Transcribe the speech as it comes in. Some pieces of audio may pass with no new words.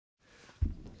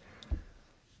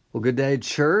Well, good day,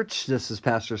 church. This is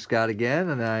Pastor Scott again,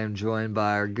 and I am joined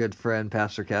by our good friend,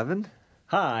 Pastor Kevin.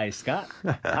 Hi, Scott.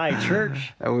 Hi,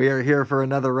 church. And we are here for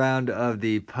another round of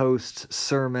the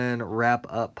post-sermon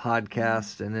wrap-up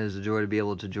podcast, and it is a joy to be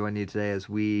able to join you today as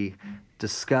we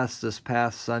discuss this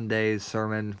past Sunday's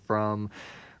sermon from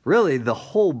really the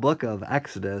whole book of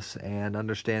Exodus and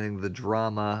understanding the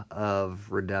drama of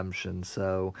redemption.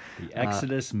 So The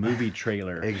Exodus movie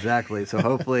trailer. Exactly. So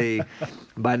hopefully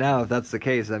by now, if that's the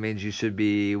case, that means you should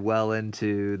be well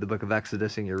into the book of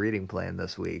Exodus in your reading plan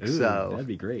this week. Ooh, So that'd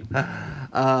be great.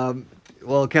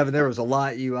 Well, Kevin, there was a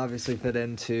lot you obviously fit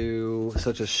into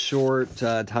such a short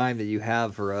time that you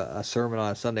have for a sermon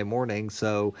on a Sunday morning.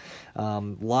 So a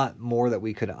lot more that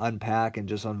we could unpack and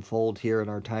just unfold here in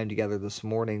our time together this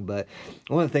morning. But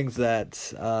one of the things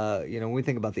that, when we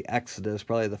think about the Exodus,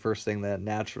 probably the first thing that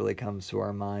naturally comes to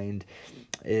our mind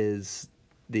is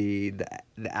the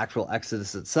actual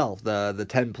Exodus itself, the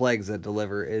 10 plagues that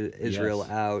deliver Israel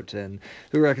Yes. out. And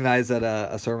we recognize that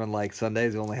a sermon like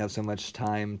Sundays, we only have so much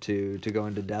time to go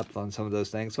into depth on some of those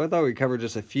things. So I thought we'd cover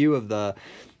just a few of the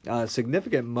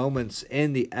significant moments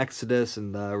in the Exodus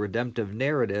and the redemptive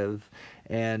narrative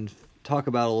and talk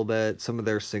about a little bit some of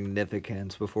their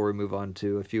significance before we move on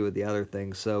to a few of the other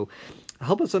things. So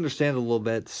help us understand a little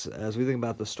bit as we think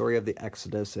about the story of the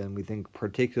Exodus, and we think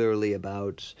particularly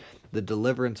about the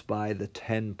deliverance by the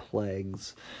 10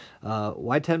 plagues.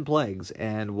 Why 10 plagues,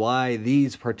 and why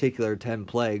these particular 10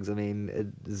 plagues? I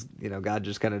mean, is God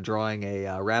just kind of drawing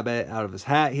a rabbit out of his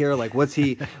hat here? Like, what's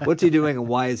he doing, and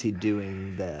why is he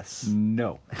doing this?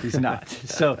 No, he's not.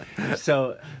 So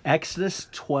Exodus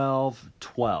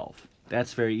 12:12.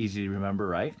 That's very easy to remember,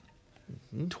 right?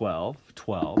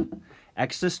 12:12.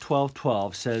 Exodus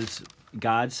 12:12 says,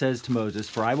 God says to Moses,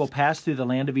 "For I will pass through the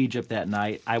land of Egypt that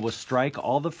night. I will strike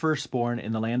all the firstborn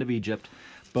in the land of Egypt,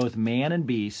 both man and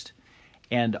beast,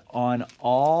 and on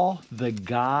all the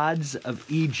gods of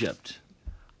Egypt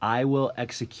I will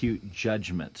execute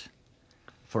judgment,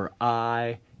 for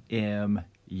I am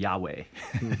Yahweh."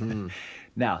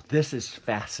 Now, this is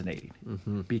fascinating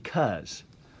because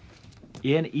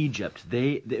in Egypt,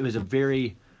 it was a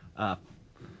very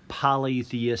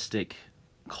polytheistic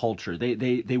culture.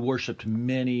 They worshipped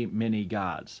many, many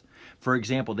gods. For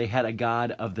example, they had a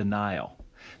god of the Nile.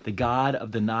 The god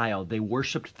of the Nile, they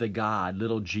worshipped the god,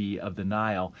 little g, of the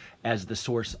Nile as the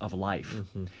source of life.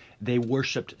 They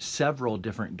worshipped several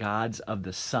different gods of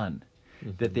the sun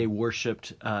that they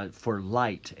worshipped for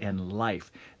light and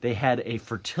life. They had a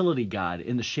fertility god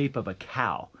in the shape of a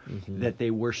cow that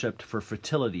they worshipped for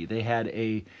fertility. They had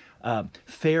a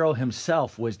Pharaoh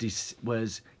himself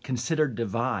was considered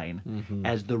divine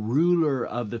as the ruler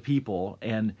of the people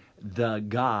and the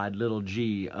god, little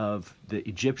g, of the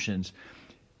Egyptians.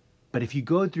 But if you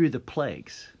go through the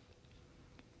plagues,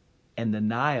 and the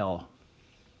Nile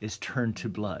is turned to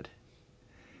blood,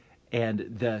 and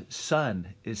the sun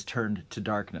is turned to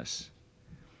darkness,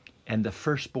 and the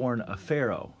firstborn of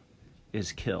Pharaoh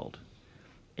is killed,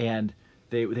 and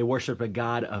they worship a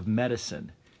god of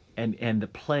medicine, and the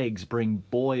plagues bring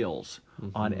boils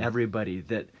on everybody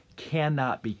that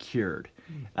cannot be cured.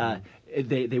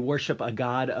 They worship a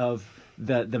god of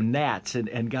the gnats,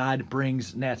 and God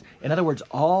brings gnats. In other words,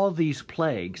 all these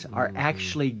plagues are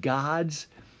actually God's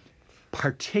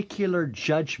particular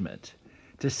judgment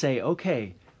to say,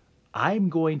 okay, I'm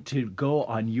going to go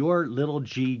on your little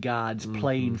g God's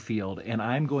playing field, and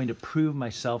I'm going to prove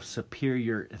myself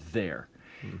superior there.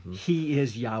 He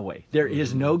is Yahweh. There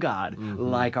is no God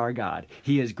like our God.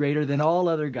 He is greater than all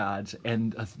other gods,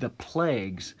 and the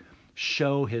plagues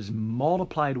show his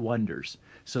multiplied wonders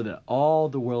so that all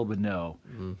the world would know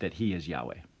that he is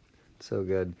Yahweh. So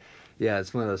good. Yeah,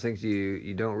 it's one of those things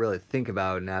you don't really think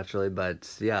about naturally, but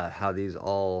yeah, how these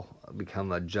all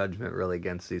become a judgment really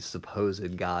against these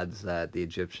supposed gods that the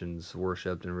Egyptians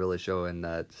worshipped, and really showing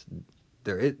that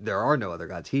there are no other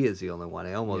gods. He is the only one.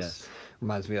 It almost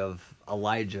reminds me of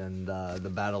Elijah and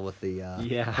the battle with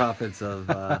the prophets of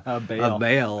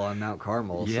Baal on Mount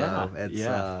Carmel. Yeah, So it's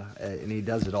and he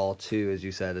does it all to, as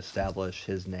you said, establish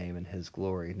his name and his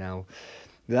glory. Now,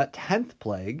 that 10th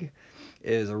plague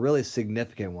is a really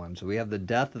significant one. So we have the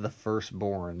death of the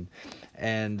firstborn,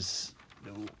 and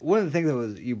one of the things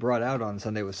that you brought out on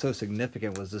Sunday was so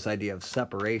significant was this idea of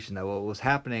separation, that what was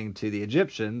happening to the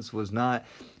Egyptians was not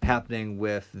happening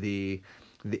with the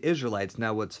Israelites.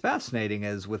 Now, what's fascinating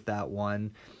is with that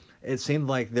one, it seemed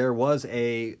like there was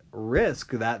a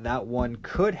risk that one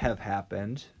could have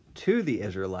happened to the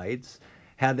Israelites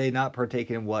had they not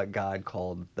partaken in what God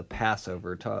called the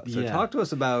Passover. So Yeah. talk to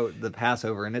us about the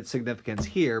Passover and its significance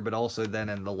here, but also then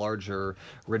in the larger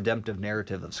redemptive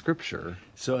narrative of Scripture.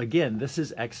 So again, this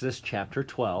is Exodus chapter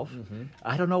 12.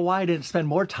 I don't know why I didn't spend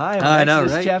more time on I know,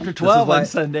 Exodus right? chapter 12 on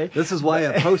Sunday. This is why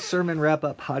a post-sermon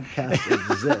wrap-up podcast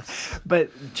exists.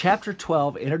 But chapter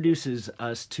 12 introduces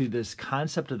us to this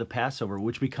concept of the Passover,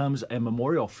 which becomes a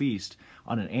memorial feast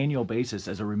on an annual basis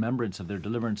as a remembrance of their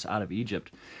deliverance out of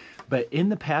Egypt. But in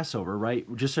the Passover, right,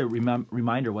 just a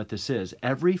reminder what this is,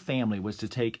 every family was to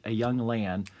take a young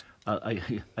lamb,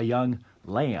 a young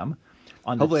lamb.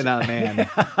 Hopefully not a man.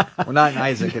 We're not in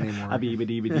Isaac anymore.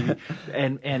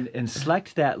 and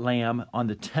select that lamb on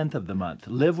the 10th of the month.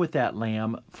 Live with that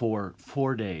lamb for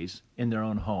 4 days in their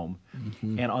own home.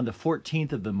 And on the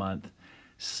 14th of the month,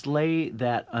 slay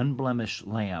that unblemished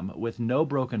lamb with no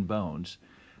broken bones,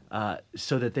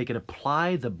 so that they could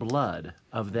apply the blood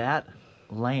of that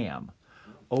lamb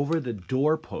over the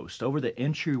doorpost, over the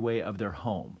entryway of their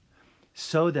home,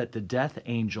 so that the death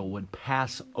angel would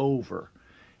pass over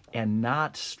and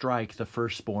not strike the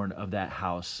firstborn of that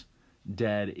house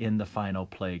dead in the final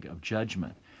plague of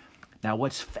judgment. Now,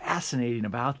 what's fascinating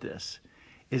about this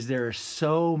is there are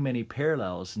so many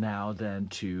parallels now then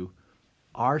to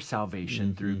our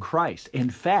salvation through Christ. In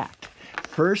fact,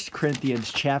 1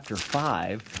 Corinthians chapter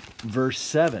 5, verse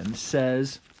 7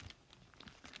 says,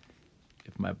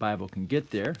 if my Bible can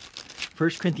get there, 1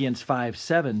 Corinthians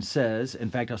 5:7 says, in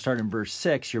fact, I'll start in verse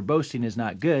 6, your boasting is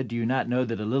not good. Do you not know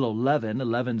that a little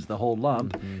leaven's the whole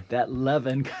lump? That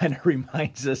leaven kind of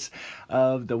reminds us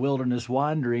of the wilderness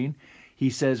wandering. He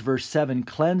says, verse 7,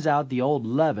 cleanse out the old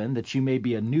leaven that you may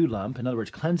be a new lump. In other words,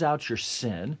 cleanse out your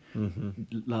sin,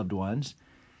 loved ones,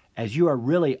 as you are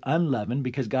really unleavened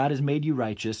because God has made you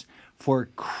righteous. For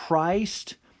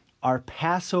Christ, our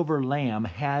Passover lamb,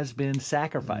 has been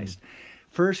sacrificed.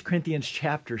 1 Corinthians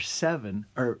chapter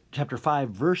 5,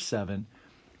 verse 7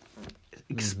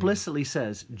 explicitly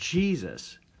says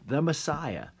Jesus, the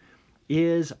Messiah,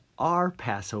 is our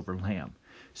Passover lamb.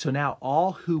 So now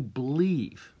all who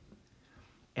believe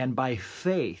and by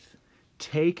faith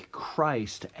take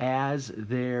Christ as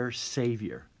their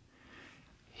Savior,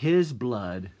 his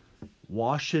blood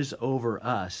washes over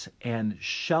us and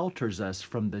shelters us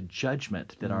from the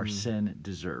judgment that our sin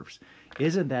deserves.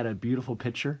 Isn't that a beautiful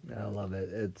picture? I love it.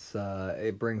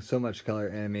 It brings so much color.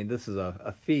 And I mean, this is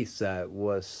a feast that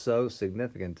was so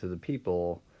significant to the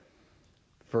people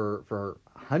for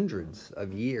hundreds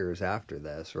of years after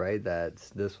this, right? That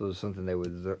this was something they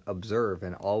would observe,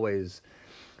 and always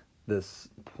this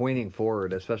pointing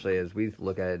forward, especially as we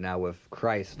look at it now with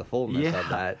Christ, the fullness of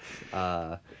that,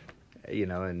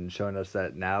 and showing us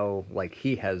that now, like,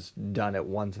 he has done it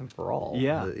once and for all.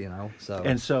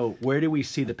 So where do we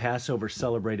see the Passover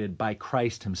celebrated by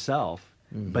Christ himself?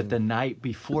 But the night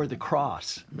before the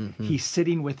cross, he's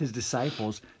sitting with his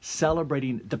disciples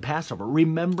celebrating the Passover,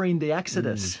 remembering the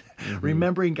Exodus,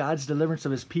 remembering God's deliverance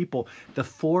of his people. The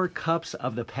 4 cups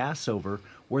of the Passover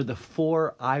were the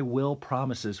 4 I will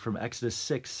promises from Exodus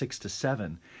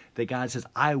 6:6-7, that God says,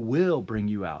 I will bring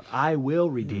you out. I will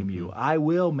redeem you. I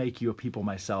will make you a people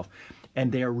myself.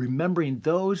 And they are remembering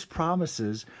those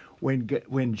promises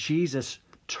when Jesus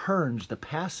turns the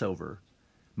Passover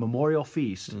memorial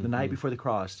feast the night before the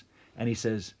cross, and he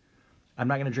says, I'm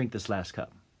not going to drink this last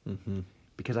cup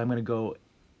because I'm going to go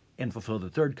and fulfill the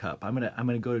 3rd cup. I'm going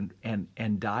to go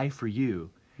and die for you.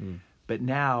 But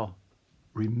now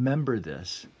remember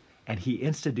this. And he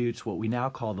institutes what we now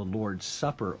call the Lord's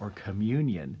Supper or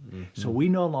communion. So we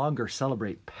no longer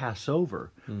celebrate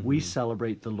Passover. We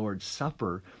celebrate the Lord's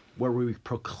Supper, where we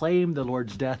proclaim the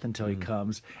Lord's death until he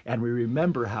comes, and we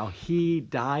remember how he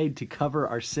died to cover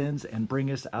our sins and bring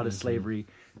us out of slavery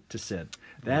to sin.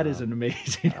 That is an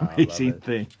amazing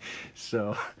thing.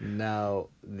 So now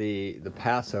the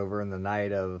Passover and the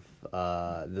night of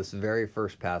this very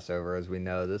first Passover, as we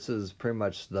know, this is pretty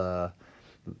much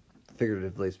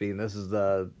figuratively speaking, this is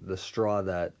the straw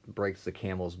that breaks the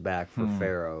camel's back for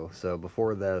Pharaoh. So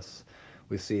before this,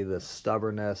 we see this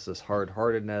stubbornness, this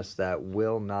hard-heartedness that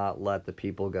will not let the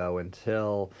people go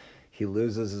until he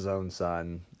loses his own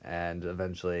son and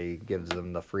eventually gives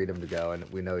them the freedom to go. And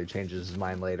we know he changes his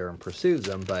mind later and pursues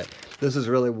them, but this is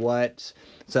really what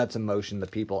sets in motion the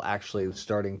people actually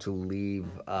starting to leave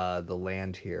the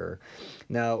land here.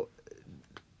 Now,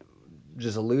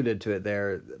 just alluded to it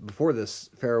there, before this,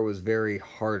 Pharaoh was very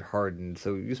hard-hardened.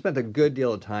 So you spent a good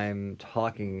deal of time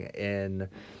talking in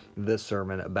this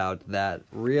sermon about that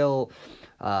real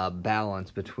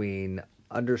balance between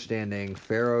understanding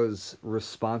Pharaoh's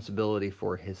responsibility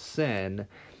for his sin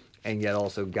and yet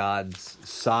also God's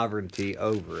sovereignty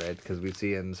over it, because we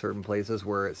see in certain places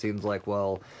where it seems like,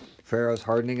 well, Pharaoh's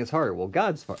hardening his heart. Well,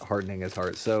 God's hardening his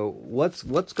heart. So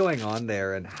what's going on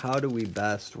there, and how do we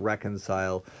best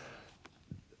reconcile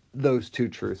those two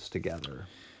truths together?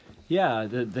 Yeah,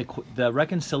 the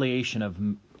reconciliation of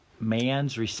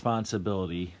man's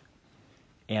responsibility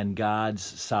and God's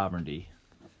sovereignty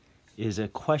is a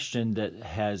question that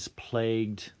has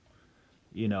plagued,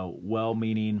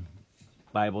 well-meaning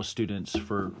Bible students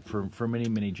for many,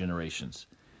 many generations.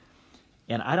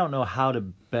 And I don't know how to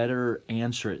better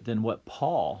answer it than what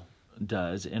Paul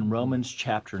does in Romans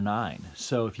chapter 9.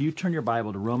 So if you turn your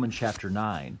Bible to Romans chapter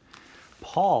 9,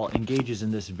 Paul engages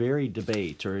in this very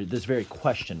debate, or this very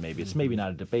question maybe. It's maybe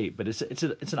not a debate, but it's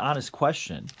an honest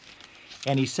question.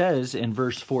 And he says in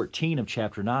verse 14 of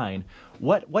chapter 9,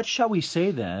 what shall we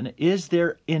say then? Is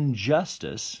there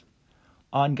injustice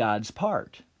on God's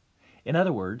part? In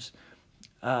other words,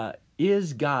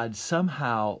 is God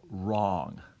somehow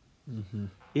wrong? Mm-hmm.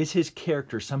 Is his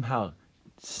character somehow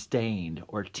stained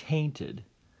or tainted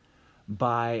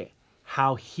by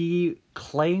how he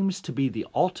claims to be the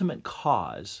ultimate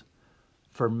cause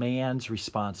for man's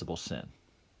responsible sin?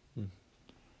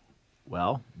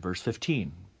 Well, verse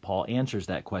 15, Paul answers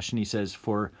that question. He says,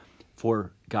 For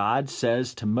God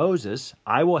says to Moses,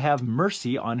 I will have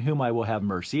mercy on whom I will have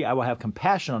mercy. I will have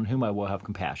compassion on whom I will have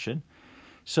compassion.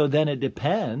 So then it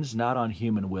depends not on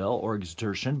human will or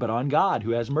exertion, but on God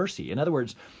who has mercy. In other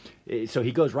words, so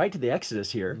he goes right to the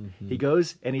Exodus here. Mm-hmm. He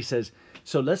goes and he says,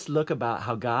 so let's look about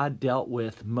how God dealt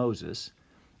with Moses.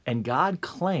 And God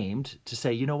claimed to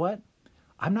say, you know what?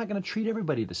 I'm not going to treat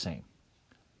everybody the same.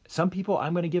 Some people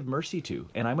I'm going to give mercy to,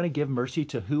 and I'm going to give mercy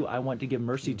to who I want to give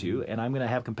mercy to, and I'm going to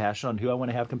have compassion on who I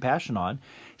want to have compassion on,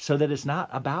 so that it's not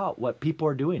about what people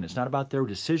are doing. It's not about their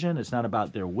decision. It's not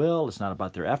about their will. It's not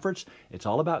about their efforts. It's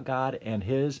all about God and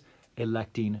his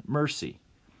electing mercy.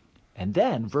 And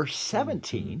then verse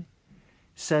 17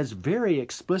 says very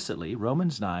explicitly,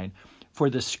 Romans 9, for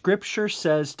the scripture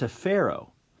says to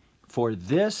Pharaoh, for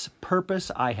this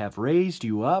purpose I have raised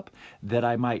you up, that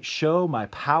I might show my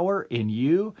power in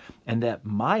you, and that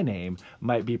my name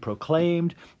might be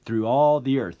proclaimed through all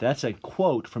the earth. That's a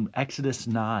quote from Exodus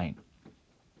 9.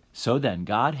 So then,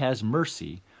 God has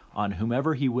mercy on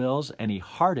whomever he wills, and he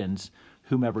hardens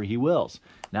whomever he wills.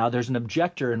 Now, there's an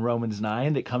objector in Romans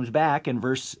 9 that comes back in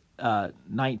verse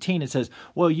 19. It says,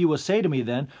 well, you will say to me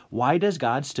then, why does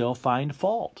God still find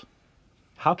fault?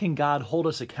 How can God hold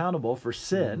us accountable for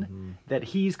sin that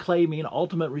he's claiming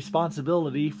ultimate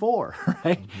responsibility for,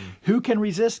 right? Who can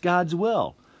resist God's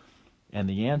will? And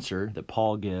the answer that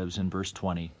Paul gives in verse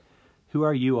 20, who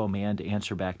are you, O man, to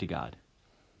answer back to God?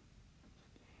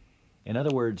 In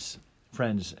other words,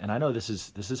 friends, and I know this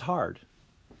is hard,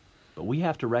 but we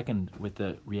have to reckon with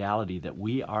the reality that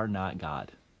we are not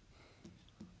God.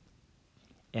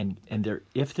 And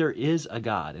if there is a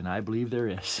God, and I believe there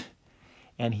is,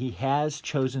 and he has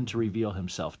chosen to reveal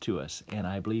himself to us, and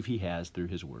I believe he has through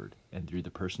his word and through the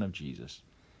person of Jesus,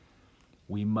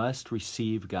 we must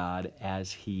receive God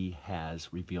as he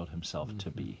has revealed himself to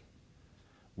be.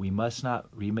 We must not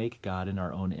remake God in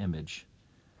our own image.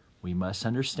 We must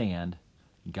understand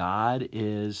God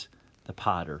is the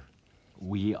potter.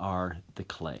 We are the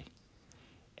clay.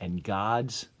 And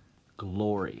God's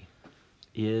glory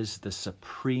is the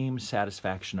supreme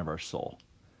satisfaction of our soul.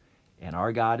 And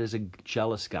our God is a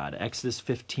jealous God. Exodus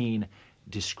 15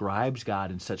 describes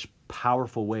God in such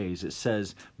powerful ways. It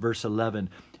says, verse 11,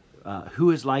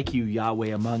 who is like you, Yahweh,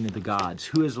 among the gods?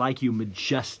 Who is like you,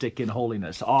 majestic in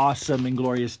holiness, awesome in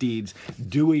glorious deeds,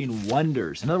 doing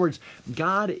wonders? In other words,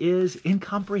 God is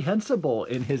incomprehensible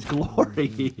in his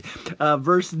glory.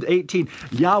 Verse 18,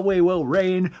 Yahweh will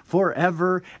reign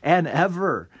forever and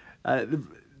ever.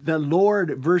 The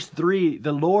Lord, verse 3,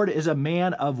 the Lord is a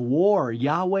man of war.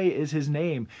 Yahweh is his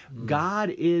name. God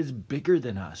is bigger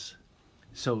than us.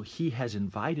 So he has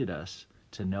invited us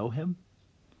to know him,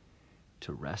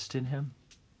 to rest in him.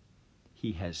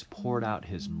 He has poured out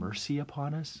his mercy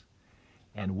upon us.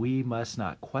 And we must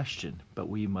not question, but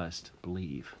we must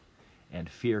believe and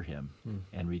fear him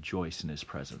and rejoice in his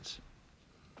presence.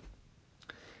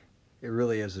 It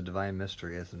really is a divine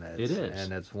mystery, isn't it? It is.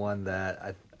 And it's one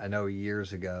that I know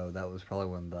years ago, that was probably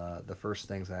one of the first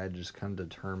things I had just come to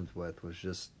terms with, was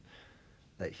just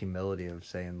that humility of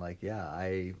saying, like, yeah,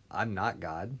 I'm not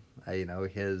God. He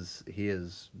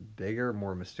is bigger,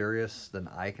 more mysterious than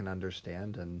I can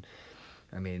understand. And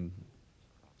I mean,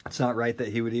 it's not right that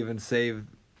he would even save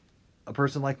a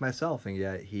person like myself, and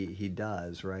yet he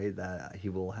does, right? That he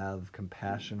will have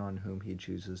compassion on whom he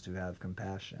chooses to have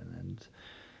compassion.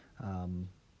 And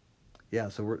Yeah,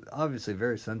 so we're obviously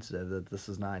very sensitive that this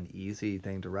is not an easy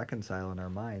thing to reconcile in our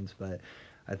minds, but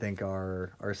I think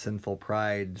our sinful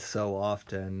pride, so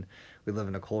often we live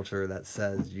in a culture that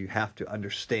says you have to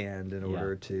understand in Yeah.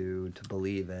 order to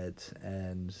believe it,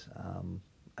 and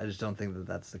I just don't think that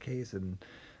that's the case, and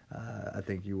I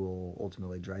think you will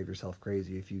ultimately drive yourself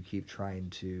crazy if you keep trying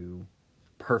to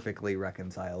perfectly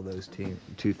reconcile those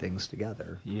two things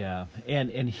together. Yeah,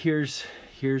 and here's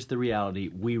the reality.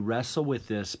 We wrestle with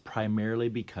this primarily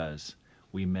because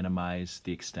we minimize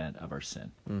the extent of our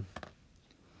sin.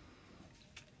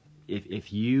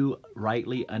 If you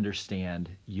rightly understand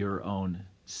your own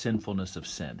sinfulness of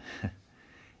sin,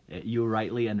 you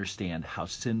rightly understand how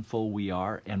sinful we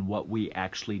are and what we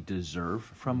actually deserve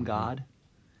from God,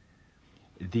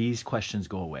 these questions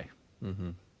go away.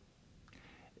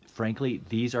 Frankly,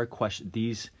 these are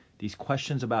these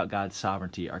questions about God's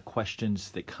sovereignty are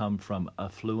questions that come from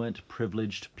affluent,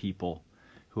 privileged people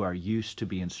who are used to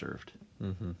being served.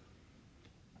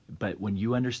 But when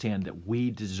you understand that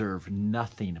we deserve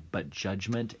nothing but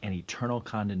judgment and eternal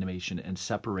condemnation and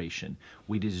separation,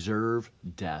 we deserve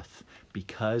death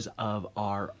because of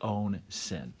our own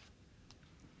sin,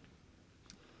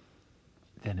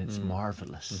 then it's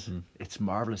marvelous. It's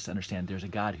marvelous to understand there's a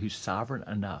God who's sovereign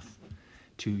enough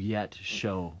to yet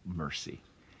show mercy.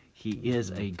 He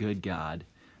is a good God.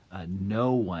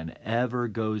 No one ever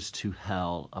goes to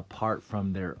hell apart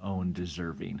from their own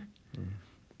deserving.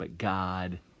 But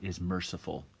God is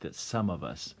merciful that some of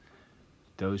us,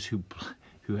 those who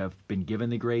have been given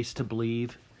the grace to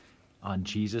believe on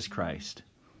Jesus Christ,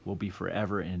 will be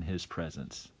forever in his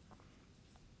presence.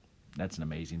 That's an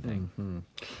amazing thing.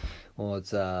 Well,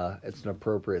 it's an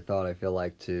appropriate thought, I feel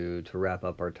like, to wrap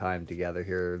up our time together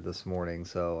here this morning.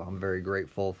 So I'm very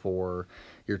grateful for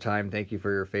your time. Thank you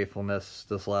for your faithfulness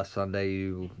this last Sunday.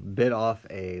 You bit off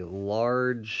a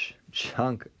large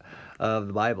chunk of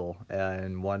the Bible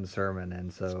in one sermon,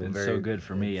 and so It's been so good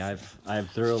for me. I've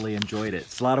thoroughly enjoyed it.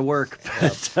 It's a lot of work,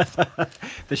 but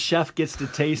the chef gets to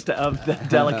taste of the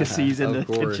delicacies in the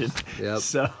kitchen.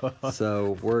 Yep.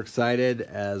 So we're excited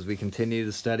as we continue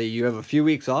to study. You have a few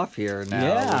weeks off here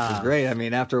now, which is great. I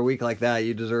mean, after a week like that,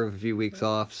 you deserve a few weeks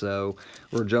off. So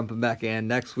we're jumping back in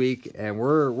next week, and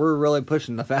we're really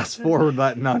pushing the fast forward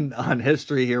button on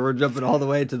history here. We're jumping all the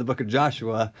way to the book of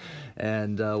Joshua,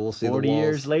 and we'll see 40 the walls.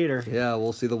 years later. Yeah,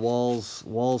 we'll see the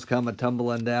walls come a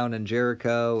tumbling down in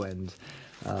Jericho, and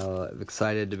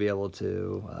excited to be able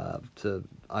to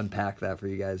unpack that for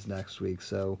you guys next week.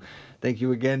 So thank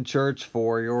you again, church,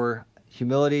 for your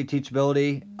humility,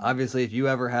 teachability. Obviously, if you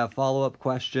ever have follow-up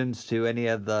questions to any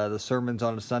of the sermons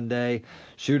on a Sunday,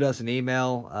 shoot us an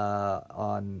email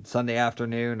on Sunday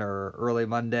afternoon or early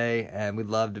Monday, and we'd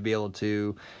love to be able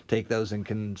to take those in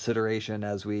consideration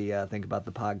as we think about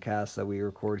the podcast that we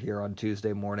record here on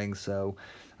Tuesday morning. So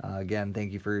again,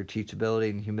 thank you for your teachability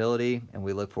and humility, and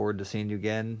we look forward to seeing you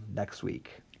again next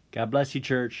week. God bless you,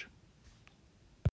 church.